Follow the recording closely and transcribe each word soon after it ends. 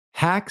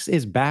Hacks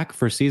is back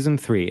for season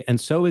 3,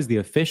 and so is the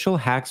official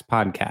Hacks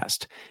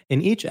podcast.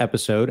 In each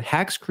episode,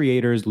 Hacks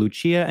creators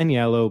Lucia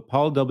Aniello,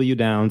 Paul W.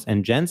 Downs,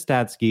 and Jen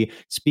Statsky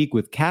speak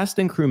with cast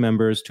and crew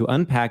members to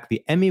unpack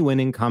the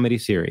Emmy-winning comedy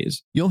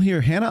series. You'll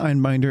hear Hannah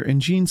Einbinder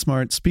and Gene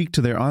Smart speak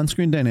to their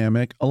on-screen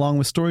dynamic, along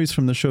with stories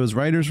from the show's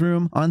writer's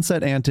room,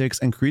 on-set antics,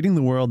 and creating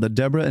the world that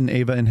Deborah and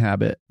Ava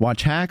inhabit.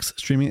 Watch Hacks,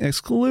 streaming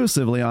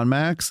exclusively on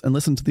Max, and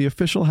listen to the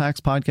official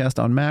Hacks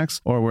podcast on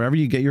Max or wherever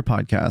you get your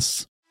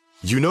podcasts.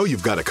 You know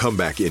you've got a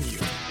comeback in you.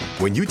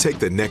 When you take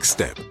the next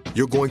step,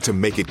 you're going to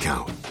make it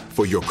count.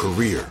 For your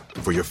career,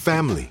 for your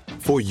family,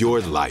 for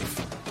your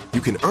life. You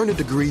can earn a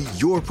degree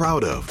you're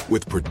proud of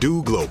with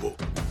Purdue Global.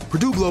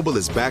 Purdue Global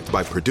is backed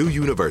by Purdue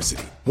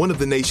University, one of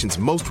the nation's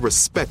most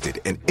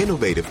respected and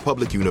innovative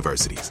public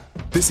universities.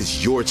 This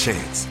is your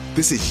chance.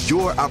 This is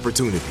your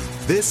opportunity.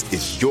 This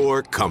is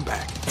your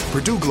comeback.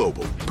 Purdue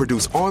Global,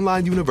 Purdue's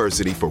online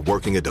university for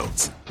working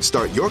adults.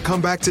 Start your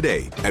comeback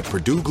today at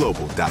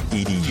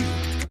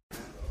purdueglobal.edu.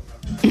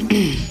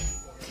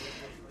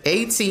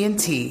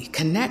 AT&T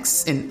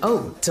connects an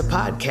ode to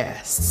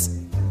podcasts.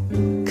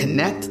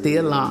 Connect the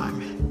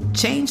alarm.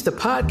 Change the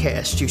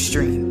podcast you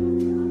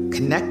stream.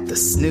 Connect the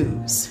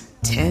snooze.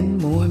 10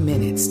 more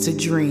minutes to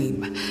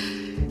dream.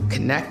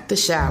 Connect the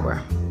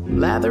shower.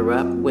 Lather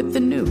up with the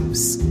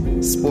news.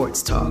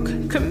 Sports talk,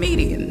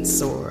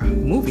 comedians, or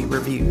movie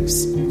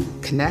reviews.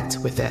 Connect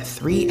with that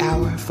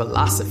 3-hour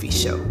philosophy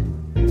show.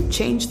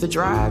 Change the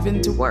drive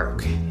into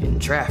work in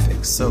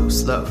traffic so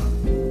slow.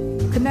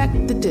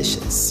 Connect the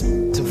dishes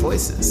to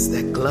voices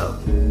that glow.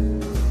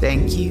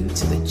 Thank you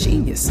to the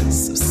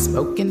geniuses of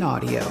spoken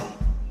audio.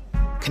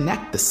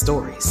 Connect the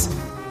stories.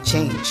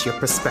 Change your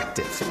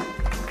perspective.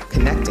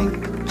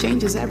 Connecting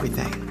changes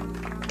everything.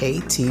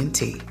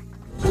 AT&T.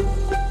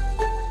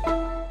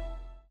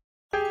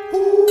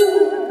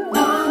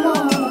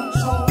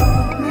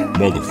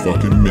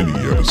 Motherfucking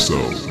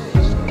mini-episode.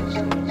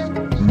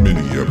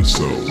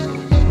 Mini-episode.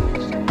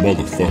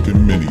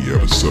 Motherfucking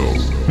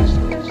mini-episode.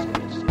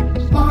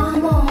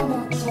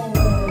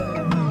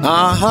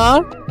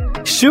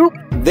 Shoot,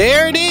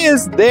 there it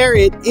is. There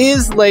it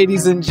is,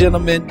 ladies and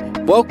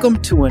gentlemen.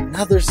 Welcome to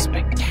another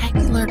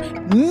spectacular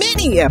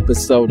mini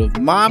episode of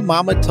My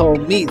Mama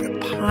Told Me, the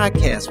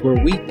podcast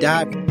where we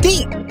dive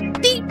deep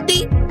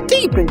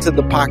into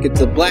the pockets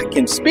of black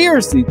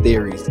conspiracy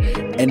theories.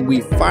 And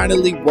we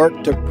finally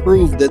work to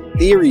prove the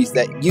theories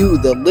that you,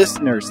 the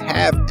listeners,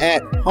 have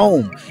at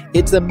home.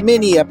 It's a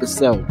mini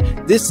episode.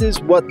 This is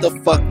what the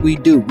fuck we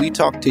do. We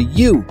talk to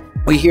you.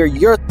 We hear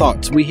your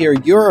thoughts. We hear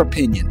your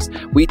opinions.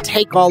 We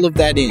take all of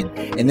that in.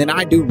 And then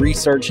I do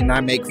research and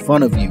I make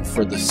fun of you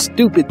for the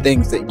stupid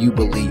things that you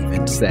believe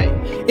and say.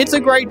 It's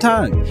a great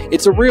time.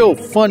 It's a real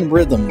fun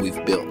rhythm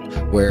we've built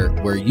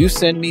where you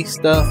send me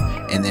stuff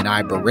and then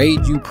I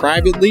berate you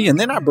privately and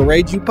then I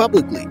berate you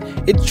publicly.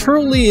 It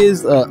truly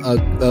is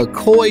a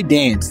coy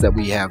dance that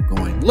we have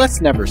going.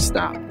 Let's never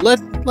stop.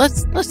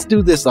 Let's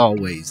do this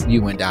always,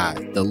 you and I,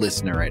 the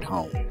listener at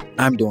home.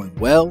 I'm doing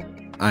well.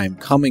 I'm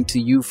coming to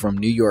you from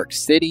New York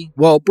City.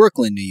 Well,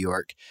 Brooklyn, New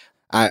York.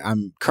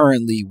 I'm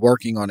currently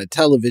working on a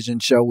television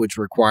show, which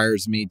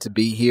requires me to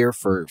be here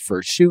for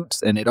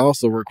shoots. And it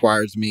also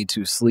requires me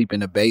to sleep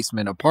in a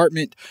basement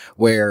apartment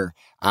where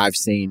I've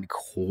seen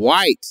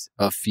quite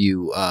a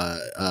few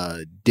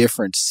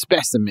different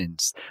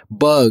specimens,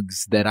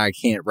 bugs that I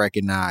can't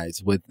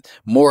recognize with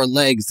more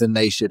legs than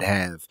they should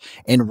have,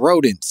 and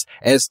rodents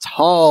as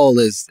tall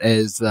as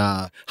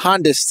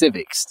Honda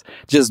Civics,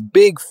 just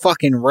big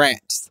fucking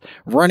rats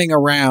running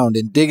around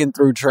and digging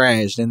through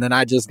trash. And then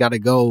I just got to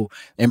go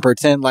and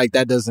pretend like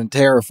that doesn't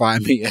terrify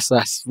me as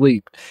I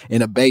sleep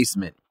in a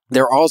basement.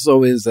 There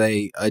also is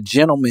a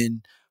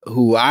gentleman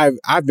who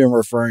I've been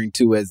referring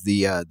to as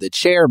the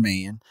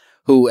chairman,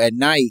 who at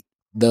night,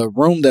 the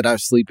room that I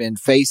sleep in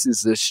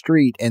faces the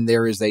street, and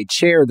there is a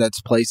chair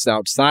that's placed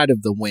outside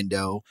of the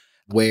window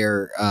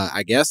where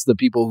I guess the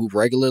people who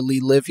regularly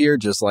live here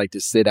just like to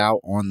sit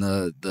out on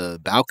the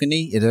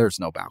balcony. There's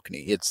no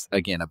balcony. It's,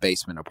 again, a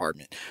basement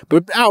apartment,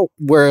 but out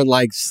where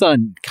like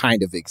sun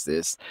kind of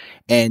exists.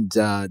 And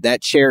that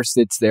chair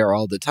sits there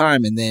all the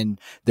time. And then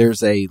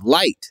there's a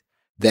light,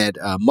 that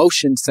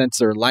motion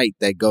sensor light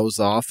that goes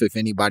off if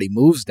anybody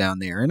moves down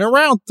there. And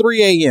around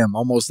 3 a.m.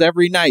 almost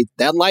every night,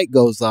 that light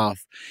goes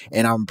off.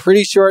 And I'm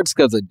pretty sure it's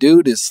because a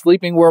dude is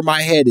sleeping where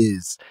my head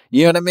is.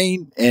 You know what I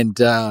mean?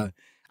 And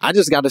I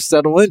just got to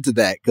settle into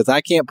that because I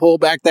can't pull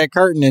back that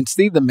curtain and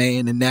see the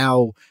man. And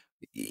now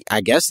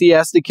I guess he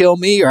has to kill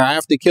me or I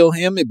have to kill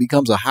him. It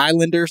becomes a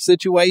Highlander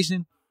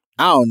situation.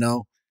 I don't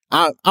know.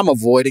 I'm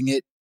avoiding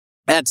it.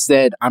 That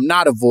said, I'm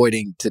not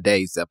avoiding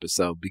today's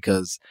episode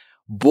because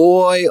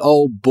boy,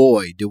 oh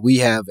boy, do we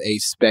have a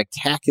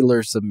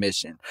spectacular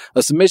submission.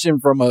 A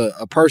submission from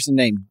a person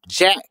named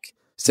Jack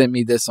sent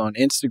me this on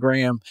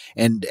Instagram.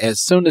 And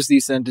as soon as he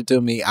sent it to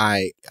me,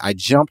 I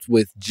jumped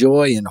with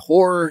joy and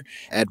horror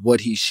at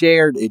what he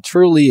shared. It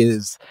truly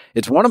is.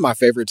 It's one of my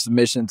favorite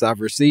submissions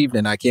I've received,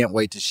 and I can't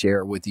wait to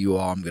share it with you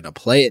all. I'm going to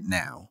play it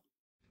now.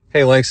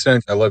 Hey,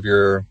 Langston. I love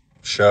your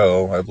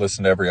show. I've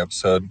listened to every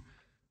episode.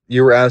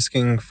 you were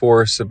asking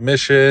for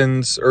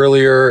submissions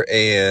earlier,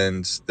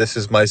 and this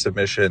is my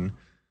submission.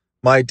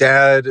 My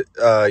dad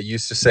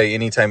used to say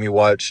anytime he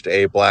watched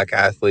a black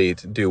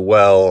athlete do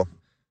well,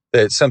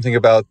 that something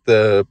about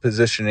the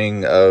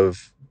positioning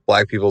of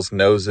black people's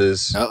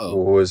noses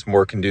was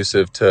more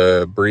conducive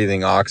to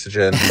breathing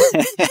oxygen,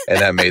 and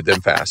that made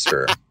them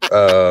faster.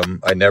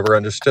 I never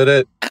understood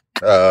it.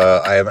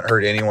 I haven't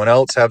heard anyone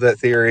else have that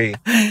theory.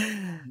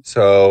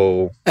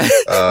 So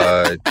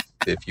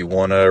if you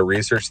want to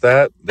research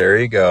that, there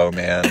you go,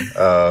 man.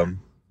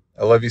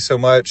 I love you so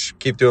much.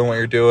 Keep doing what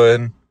you're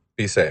doing.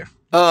 Be safe.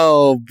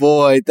 Oh,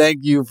 boy. Thank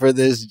you for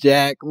this,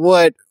 Jack.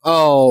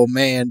 Oh,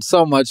 man.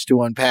 So much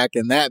to unpack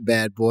in that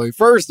bad boy.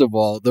 First of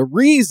all, the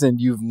reason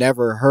you've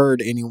never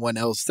heard anyone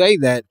else say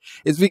that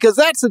is because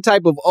that's the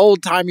type of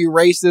old-timey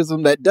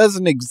racism that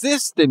doesn't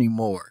exist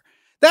anymore.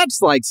 That's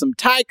like some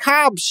Ty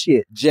Cobb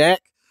shit,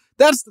 Jack.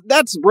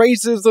 That's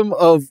racism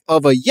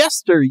of a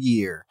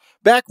yesteryear,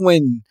 back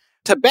when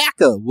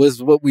tobacco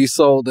was what we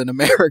sold in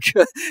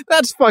America.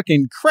 That's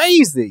fucking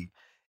crazy.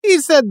 He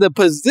said the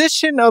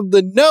position of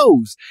the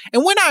nose.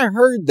 And when I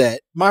heard that,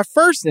 my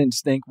first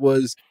instinct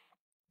was,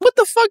 what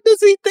the fuck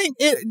does he think?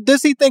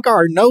 Does he think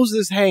our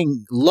noses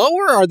hang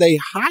lower? Are they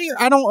higher?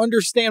 I don't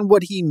understand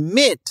what he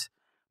meant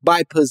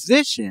by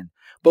position.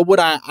 But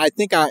what I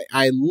think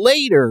I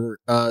later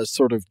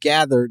sort of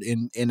gathered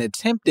in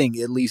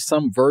attempting at least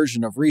some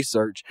version of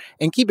research,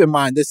 and keep in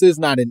mind, this is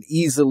not an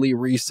easily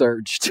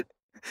researched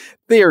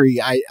theory.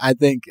 I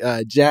think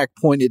Jack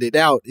pointed it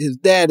out. His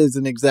dad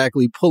isn't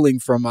exactly pulling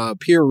from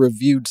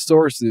peer-reviewed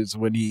sources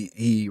when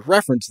he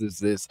references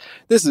this.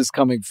 This is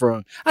coming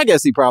from, I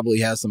guess he probably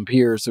has some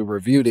peers who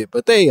reviewed it,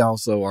 but they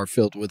also are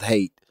filled with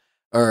hate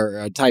or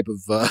a type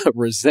of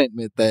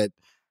resentment that,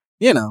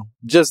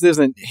 just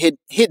isn't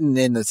hidden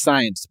in the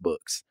science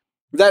books.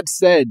 That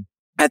said,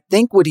 I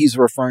think what he's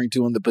referring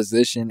to in the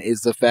position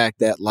is the fact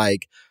that,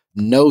 like,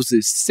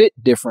 noses sit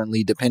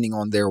differently depending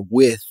on their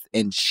width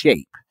and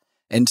shape.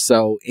 And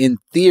so, in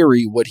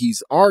theory, what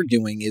he's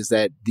arguing is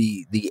that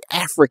the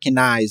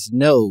Africanized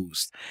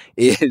nose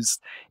is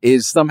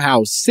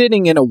somehow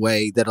sitting in a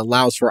way that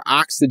allows for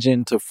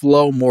oxygen to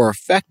flow more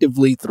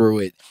effectively through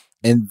it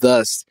and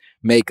thus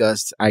make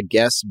us, I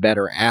guess,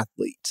 better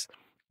athletes.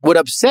 What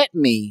upset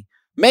me,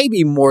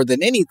 maybe more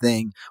than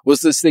anything,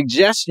 was the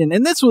suggestion,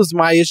 and this was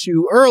my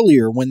issue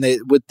earlier with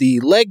the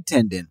leg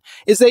tendon,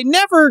 is they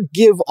never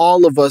give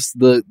all of us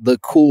the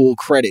cool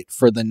credit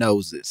for the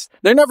noses.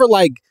 They're never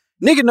like,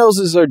 nigga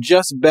noses are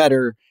just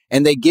better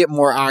and they get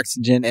more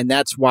oxygen, and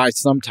that's why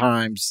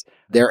sometimes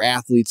their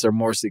athletes are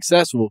more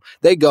successful.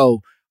 They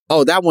go,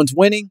 oh, that one's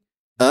winning?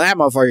 That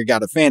motherfucker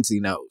got a fancy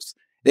nose.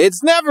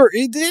 It's never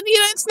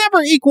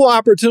equal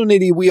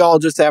opportunity. We all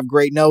just have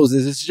great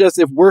noses. It's just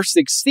if we're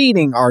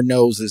succeeding, our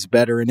nose is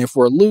better. And if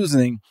we're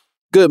losing,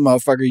 good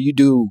motherfucker, you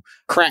do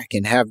crack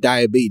and have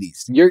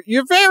diabetes.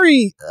 You're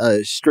very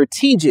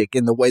strategic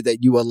in the way that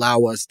you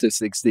allow us to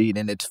succeed,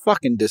 and it's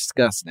fucking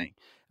disgusting.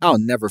 I'll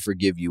never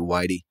forgive you,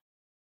 Whitey.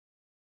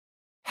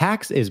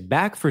 Hacks is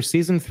back for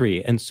season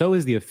 3, and so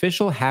is the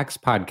official Hacks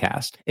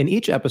podcast. In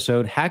each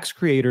episode, Hacks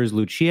creators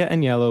Lucia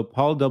Aniello,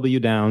 Paul W.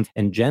 Downs,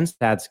 and Jen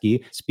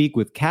Statsky speak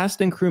with cast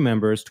and crew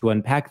members to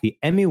unpack the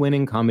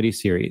Emmy-winning comedy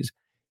series.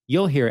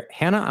 You'll hear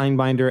Hannah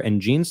Einbinder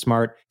and Jean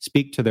Smart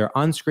speak to their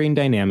on-screen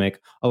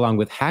dynamic, along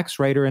with Hacks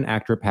writer and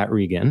actor Pat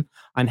Regan,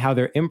 on how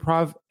their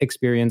improv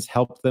experience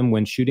helped them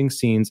when shooting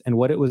scenes and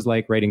what it was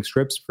like writing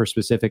scripts for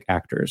specific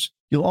actors.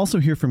 You'll also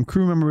hear from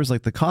crew members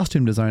like the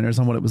costume designers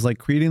on what it was like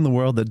creating the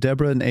world that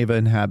Deborah and Ava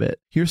inhabit.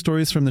 Hear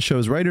stories from the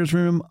show's writer's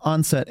room,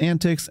 on-set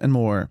antics, and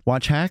more.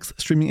 Watch Hacks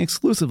streaming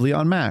exclusively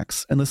on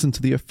Max, and listen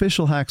to the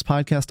official Hacks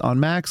podcast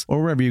on Max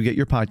or wherever you get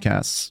your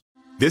podcasts.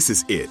 This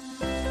is it.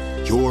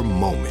 Your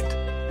moment.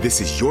 This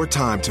is your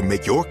time to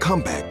make your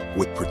comeback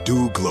with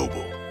Purdue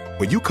Global.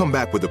 When you come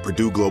back with a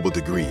Purdue Global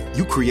degree,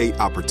 you create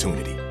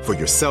opportunity for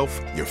yourself,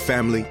 your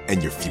family,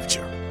 and your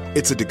future.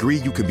 It's a degree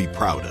you can be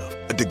proud of,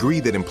 a degree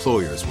that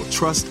employers will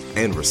trust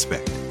and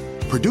respect.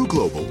 Purdue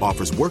Global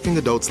offers working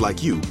adults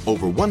like you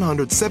over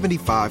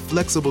 175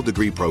 flexible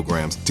degree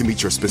programs to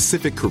meet your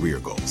specific career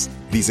goals.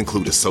 These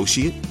include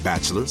associate,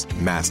 bachelor's,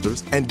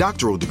 master's, and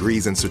doctoral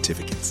degrees and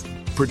certificates.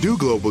 Purdue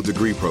Global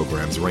degree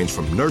programs range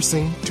from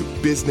nursing to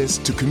business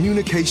to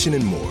communication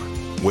and more.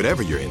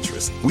 Whatever your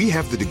interest, we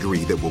have the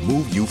degree that will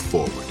move you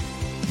forward.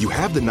 You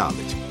have the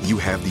knowledge, you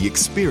have the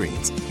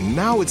experience.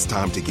 Now it's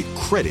time to get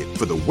credit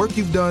for the work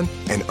you've done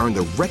and earn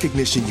the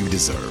recognition you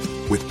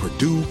deserve with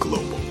Purdue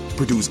Global,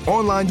 Purdue's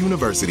online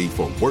university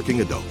for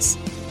working adults.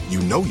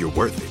 You know you're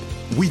worth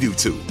it. We do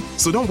too.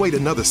 So don't wait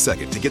another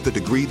second to get the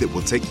degree that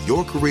will take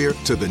your career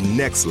to the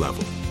next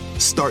level.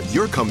 Start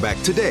your comeback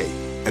today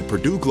at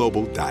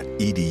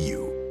purdueglobal.edu.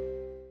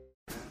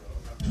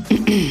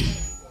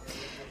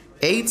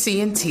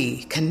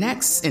 AT&T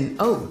connects an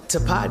ode to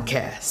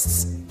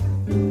podcasts.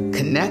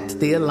 Connect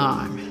the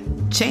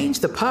alarm.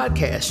 Change the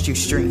podcast you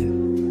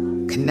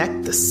stream.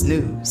 Connect the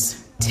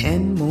snooze.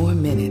 10 more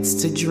minutes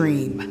to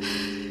dream.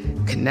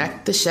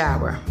 Connect the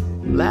shower.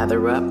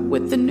 Lather up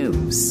with the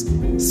news,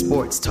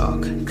 sports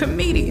talk,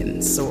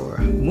 comedians, or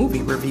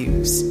movie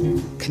reviews.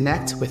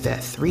 Connect with that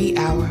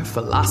 3-hour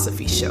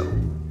philosophy show.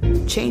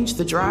 Change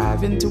the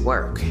drive into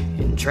work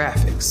in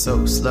traffic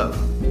so slow.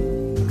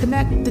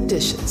 Connect the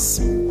dishes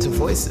to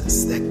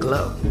voices that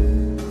glow.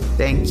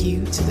 Thank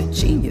you to the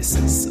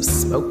geniuses of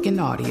spoken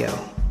audio.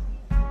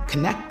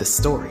 Connect the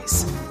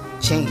stories.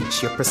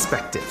 Change your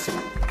perspective.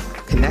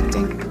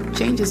 Connecting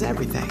changes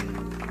everything.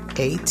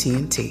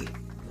 AT&T.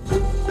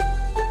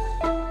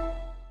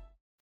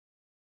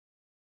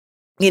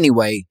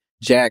 Anyway,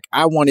 Jack,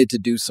 I wanted to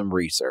do some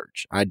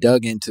research. I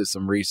dug into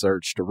some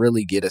research to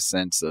really get a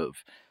sense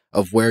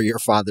of where your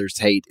father's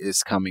hate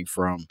is coming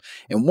from.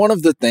 And one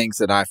of the things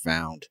that I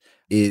found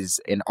is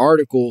an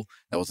article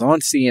that was on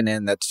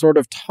CNN that sort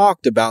of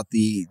talked about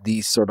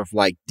these sort of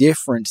like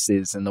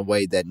differences in the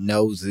way that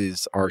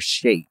noses are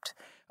shaped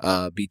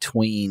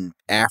between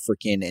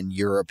African and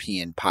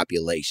European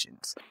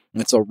populations.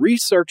 And so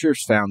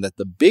researchers found that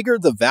the bigger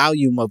the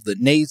volume of the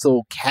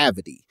nasal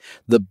cavity,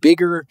 the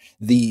bigger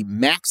the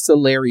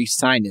maxillary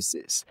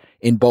sinuses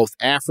in both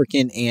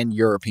African and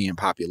European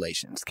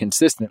populations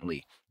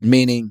consistently,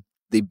 meaning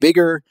the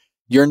bigger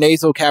your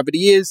nasal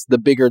cavity is, the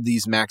bigger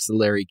these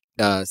maxillary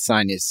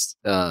sinus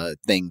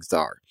things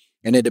are.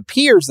 And it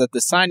appears that the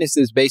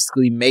sinuses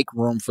basically make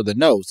room for the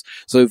nose.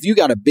 So if you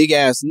got a big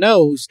ass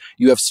nose,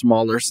 you have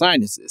smaller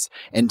sinuses.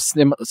 And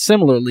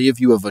similarly, if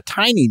you have a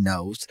tiny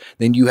nose,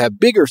 then you have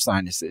bigger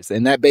sinuses.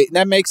 And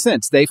that makes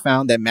sense. They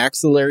found that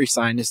maxillary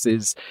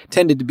sinuses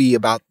tended to be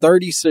about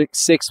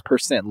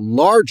 36%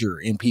 larger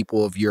in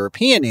people of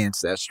European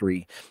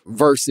ancestry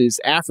versus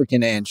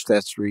African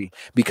ancestry,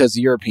 because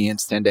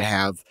Europeans tend to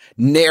have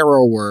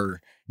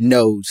narrower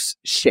nose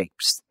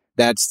shapes.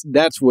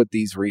 That's what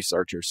these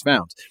researchers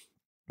found.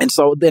 And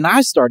so then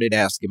I started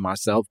asking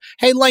myself,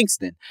 hey,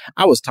 Langston,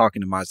 I was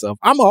talking to myself.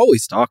 I'm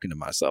always talking to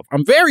myself.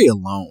 I'm very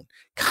alone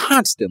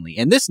constantly.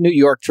 And this New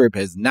York trip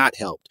has not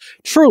helped.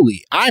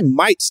 Truly, I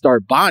might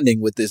start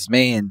bonding with this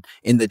man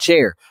in the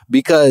chair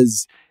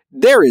because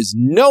there is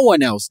no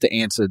one else to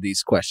answer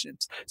these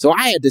questions. So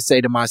I had to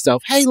say to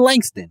myself, hey,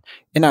 Langston.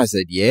 And I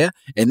said, yeah.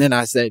 And then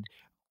I said,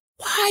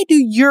 why do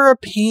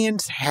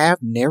Europeans have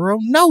narrow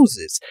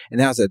noses?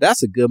 And I said,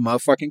 that's a good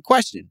motherfucking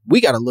question. We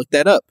got to look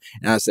that up.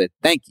 And I said,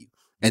 thank you.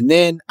 And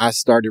then I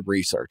started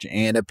researching,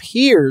 and it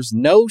appears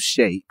nose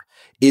shape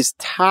is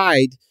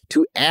tied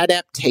to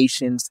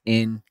adaptations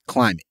in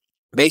climate.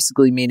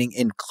 Basically meaning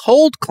in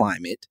cold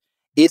climate,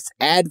 it's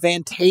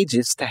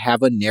advantageous to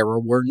have a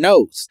narrower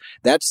nose.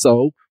 That's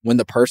so when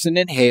the person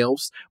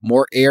inhales,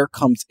 more air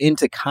comes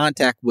into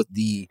contact with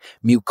the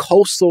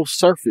mucosal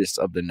surface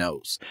of the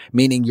nose,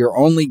 meaning you're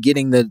only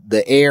getting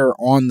the air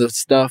on the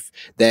stuff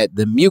that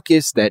the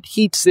mucus that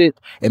heats it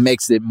and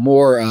makes it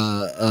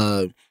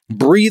more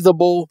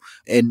breathable,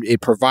 and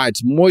it provides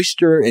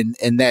moisture,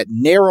 and that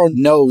narrow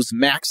nose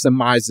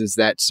maximizes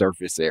that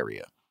surface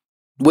area,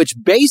 which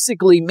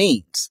basically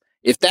means,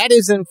 if that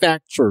is in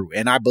fact true,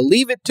 and I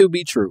believe it to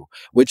be true,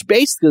 which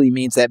basically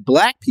means that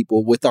black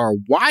people with our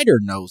wider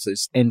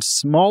noses and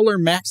smaller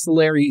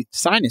maxillary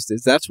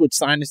sinuses, that's what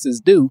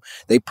sinuses do.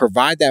 They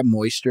provide that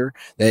moisture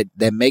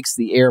that makes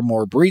the air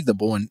more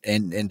breathable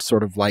and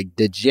sort of like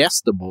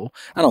digestible.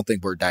 I don't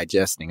think we're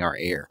digesting our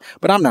air,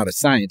 but I'm not a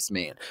science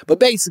man. But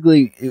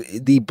basically,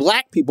 the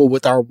black people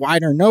with our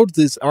wider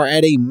noses are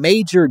at a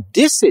major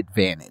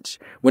disadvantage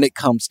when it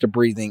comes to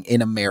breathing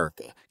in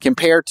America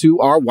compared to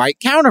our white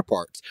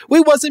counterparts.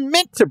 We wasn't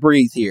meant to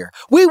breathe here.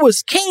 We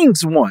was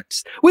kings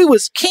once. We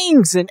was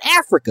kings in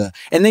Africa.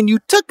 And then you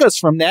took us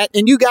from that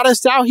and you got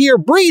us out here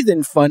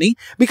breathing funny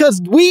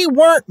because we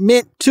weren't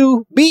meant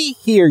to be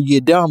here, you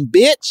dumb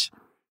bitch.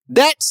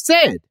 That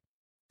said,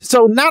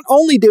 so not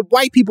only did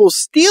white people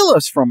steal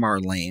us from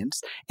our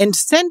lands and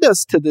send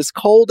us to this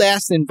cold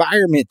ass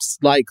environments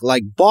like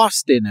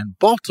Boston and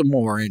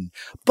Baltimore and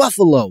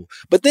Buffalo,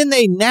 but then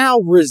they now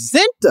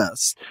resent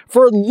us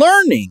for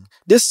learning,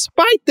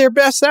 despite their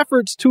best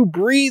efforts, to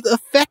breathe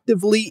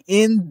effectively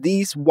in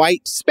these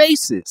white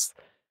spaces.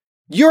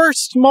 Your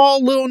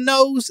small little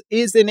nose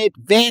is an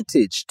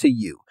advantage to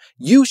you.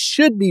 You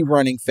should be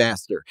running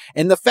faster.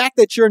 And the fact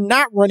that you're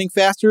not running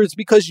faster is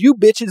because you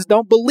bitches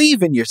don't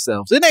believe in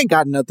yourselves. It ain't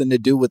got nothing to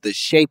do with the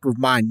shape of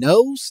my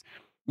nose,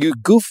 you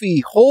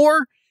goofy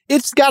whore.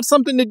 It's got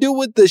something to do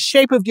with the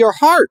shape of your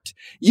heart.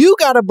 You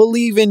gotta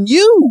believe in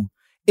you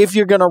if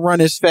you're gonna run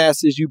as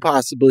fast as you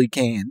possibly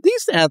can.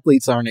 These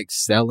athletes aren't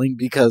excelling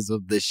because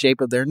of the shape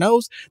of their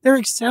nose. They're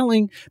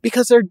excelling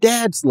because their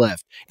dads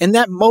left. And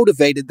that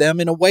motivated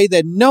them in a way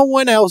that no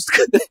one else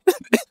could.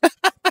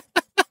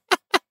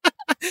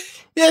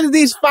 Yeah,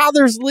 these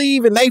fathers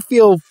leave and they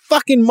feel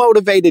fucking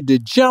motivated to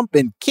jump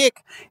and kick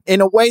in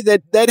a way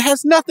that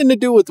has nothing to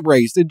do with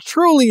race. It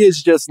truly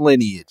is just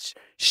lineage.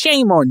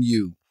 Shame on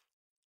you,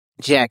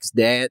 Jack's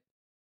dad.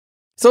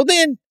 So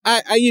then,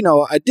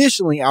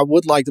 additionally, I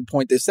would like to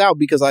point this out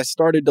because I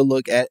started to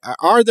look at,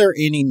 are there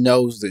any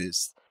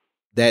noses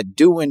that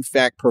do in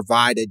fact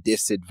provide a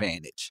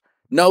disadvantage?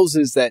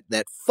 Noses that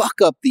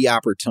fuck up the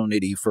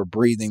opportunity for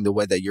breathing the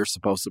way that you're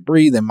supposed to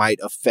breathe and might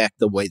affect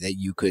the way that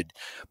you could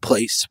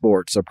play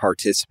sports or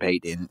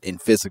participate in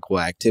physical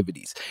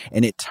activities.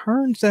 And it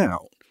turns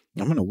out,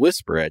 I'm going to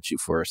whisper at you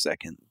for a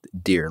second,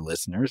 dear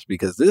listeners,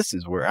 because this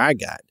is where I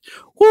got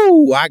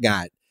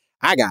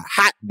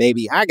hot,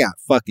 baby. I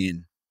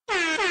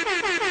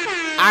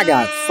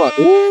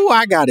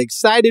got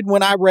excited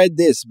when I read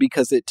this,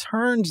 because it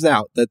turns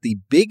out that the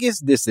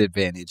biggest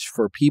disadvantage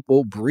for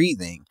people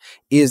breathing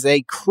is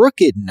a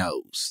crooked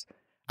nose.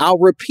 I'll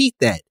repeat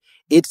that.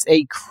 It's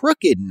a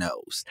crooked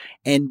nose.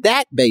 And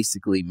that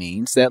basically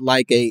means that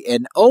like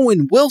an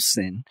Owen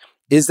Wilson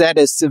is at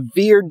a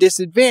severe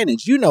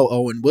disadvantage. You know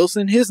Owen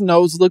Wilson, his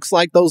nose looks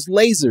like those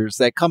lasers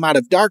that come out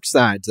of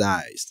Darkseid's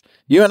eyes.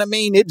 You know what I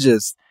mean?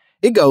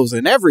 It goes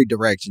in every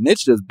direction.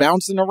 It's just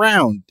bouncing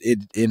around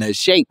in a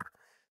shape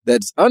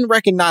that's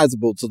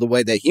unrecognizable to the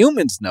way that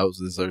humans'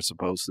 noses are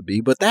supposed to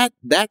be. But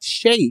that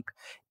shape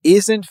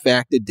is in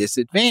fact a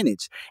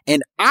disadvantage.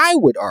 And I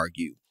would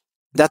argue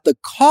that the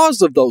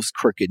cause of those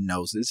crooked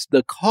noses,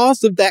 the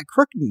cause of that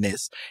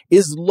crookedness,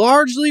 is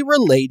largely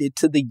related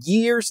to the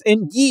years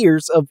and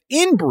years of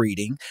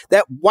inbreeding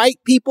that white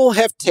people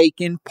have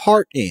taken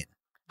part in.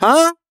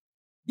 Huh?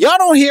 Y'all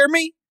don't hear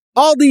me?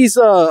 All these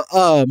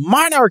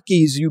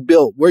monarchies you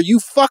built where you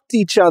fucked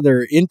each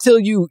other until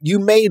you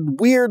made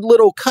weird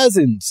little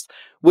cousins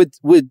with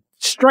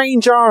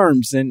strange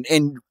arms and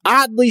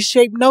oddly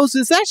shaped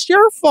noses, that's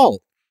your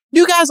fault.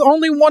 You guys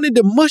only wanted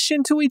to mush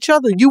into each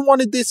other. You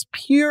wanted this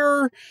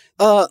pure,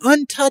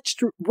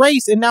 untouched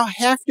race, and now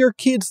half your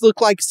kids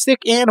look like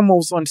sick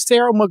animals on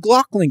Sarah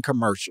McLachlan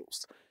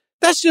commercials.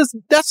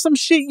 That's some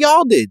shit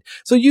y'all did.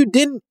 So you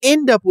didn't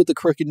end up with a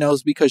crooked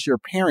nose because your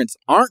parents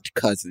aren't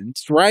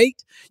cousins, right?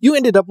 You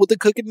ended up with a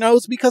crooked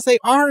nose because they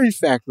are in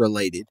fact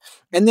related.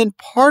 And then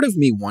part of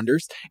me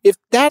wonders if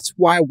that's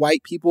why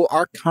white people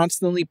are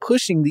constantly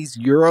pushing these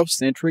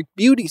Eurocentric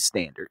beauty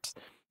standards.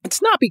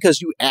 It's not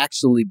because you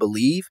actually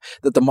believe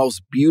that the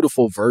most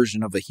beautiful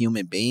version of a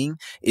human being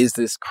is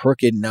this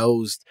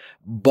crooked-nosed,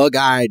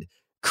 bug-eyed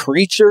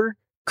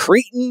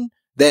cretin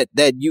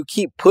that you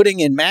keep putting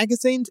in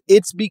magazines.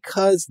 It's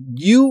because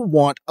you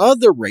want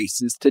other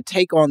races to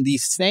take on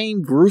these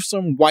same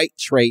gruesome white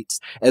traits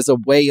as a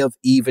way of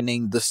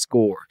evening the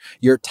score.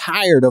 You're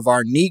tired of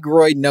our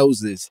negroid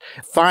noses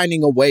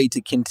finding a way to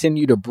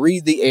continue to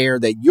breathe the air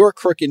that your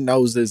crooked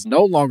noses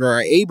no longer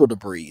are able to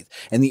breathe.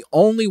 And the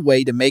only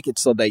way to make it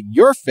so that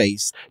your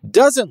face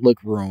doesn't look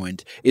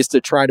ruined is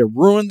to try to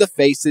ruin the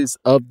faces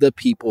of the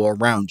people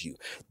around you.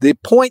 The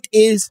point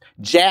is,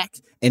 Jack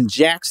and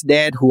Jack's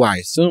dad, who I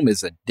assume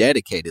is a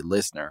dedicated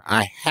listener,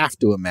 I have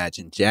to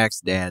imagine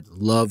Jack's dad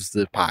loves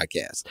the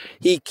podcast.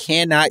 He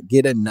cannot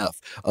get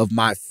enough of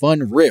my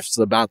fun riffs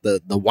about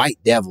the white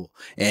devil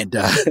and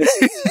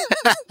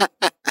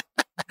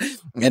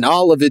and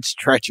all of its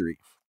treachery.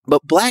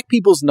 But black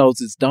people's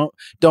noses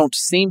don't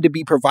seem to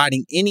be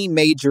providing any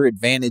major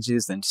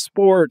advantages in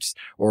sports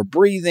or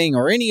breathing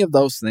or any of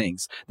those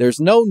things. There's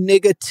no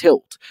nigga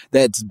tilt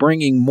that's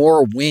bringing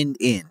more wind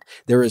in.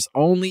 There is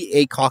only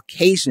a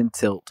Caucasian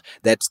tilt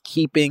that's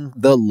keeping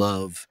the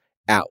love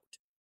out.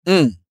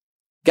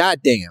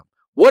 Goddamn.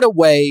 What a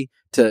way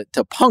to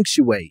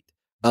punctuate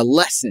a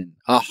lesson,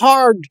 a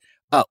hard,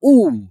 I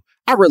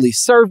really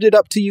served it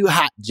up to you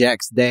hot,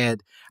 Jack's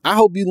dad. I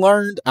hope you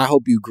learned. I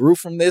hope you grew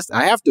from this.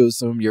 I have to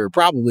assume you're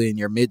probably in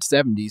your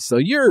mid-70s, so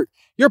you're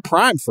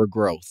primed for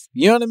growth.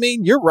 You know what I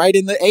mean? You're right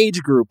in the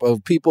age group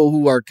of people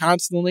who are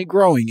constantly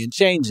growing and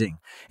changing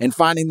and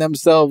finding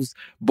themselves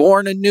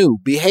born anew,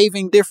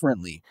 behaving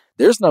differently.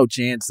 There's no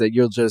chance that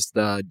you'll just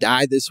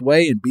die this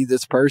way and be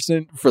this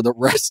person for the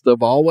rest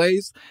of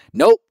always.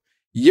 Nope.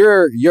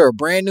 You're a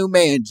brand new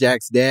man,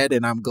 Jack's dad,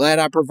 and I'm glad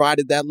I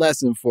provided that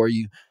lesson for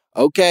you.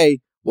 Okay.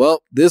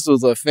 Well, this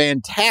was a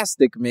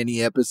fantastic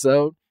mini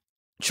episode.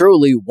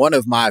 Truly one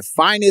of my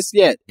finest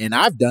yet, and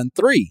I've done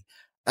 3.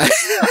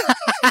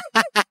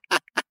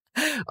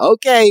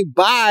 Okay,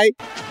 bye.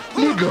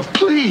 Nigga,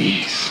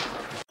 please.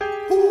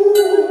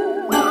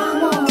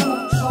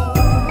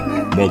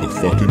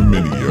 Motherfucking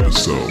mini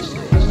episode.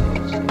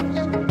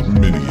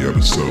 Mini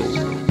episode.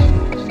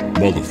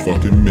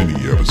 Motherfucking mini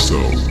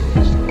episode.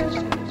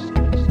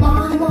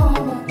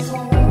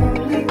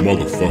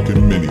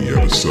 Motherfucking mini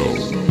episode.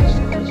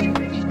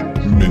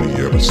 Mini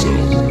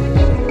episode.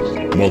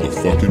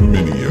 Motherfucking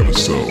mini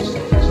episode.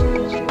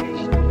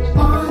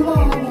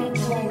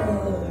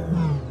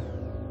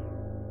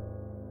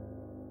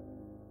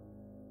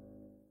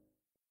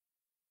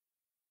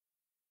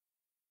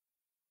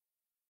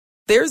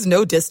 There's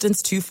no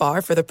distance too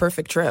far for the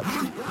perfect trip.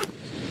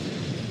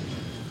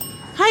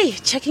 Hi,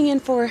 checking in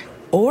for...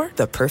 Or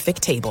the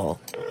perfect table.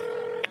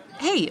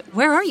 Hey,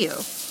 where are you?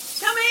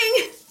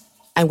 Coming!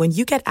 And when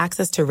you get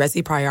access to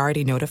Resi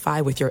Priority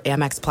Notify with your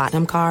Amex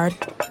Platinum card...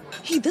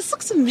 Hey, this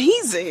looks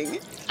amazing.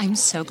 I'm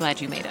so glad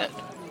you made it.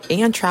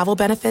 And travel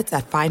benefits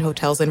at fine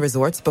hotels and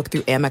resorts booked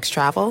through Amex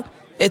Travel,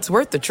 it's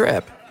worth the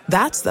trip.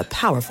 That's the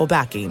powerful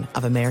backing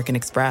of American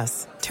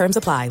Express. Terms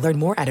apply. Learn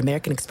more at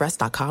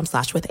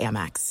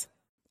americanexpress.com/withAmex.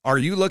 Are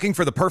you looking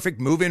for the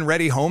perfect move-in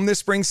ready home this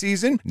spring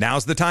season?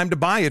 Now's the time to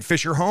buy at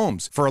Fisher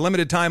Homes. For a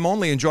limited time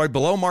only, enjoy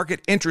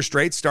below-market interest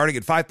rates starting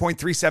at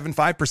 5.375%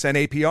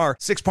 APR,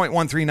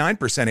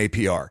 6.139%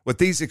 APR. With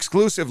these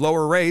exclusive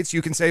lower rates,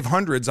 you can save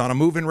hundreds on a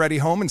move-in ready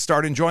home and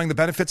start enjoying the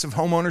benefits of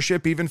home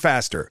ownership even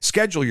faster.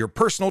 Schedule your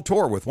personal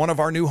tour with one of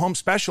our new home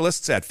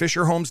specialists at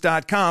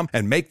FisherHomes.com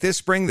and make this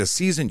spring the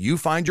season you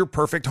find your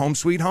perfect home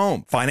sweet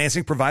home.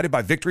 Financing provided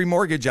by Victory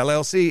Mortgage,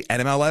 LLC,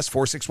 NMLS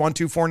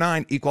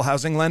 461249, Equal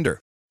Housing Lender.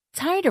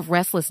 Tired of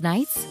restless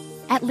nights?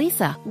 At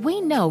Leesa, we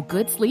know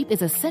good sleep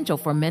is essential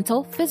for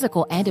mental,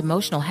 physical, and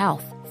emotional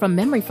health. From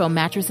memory foam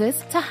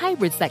mattresses to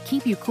hybrids that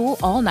keep you cool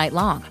all night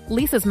long,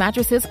 Leesa's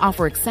mattresses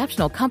offer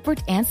exceptional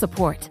comfort and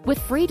support with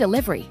free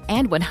delivery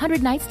and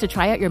 100 nights to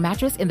try out your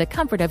mattress in the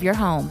comfort of your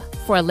home.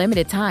 For a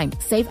limited time,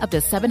 save up to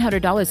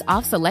 $700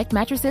 off select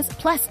mattresses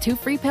plus 2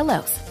 free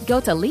pillows. Go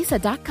to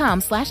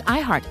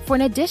leesa.com/iHeart for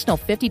an additional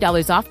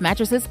 $50 off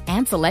mattresses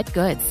and select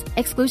goods.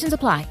 Exclusions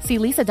apply. See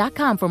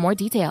leesa.com for more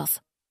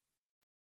details.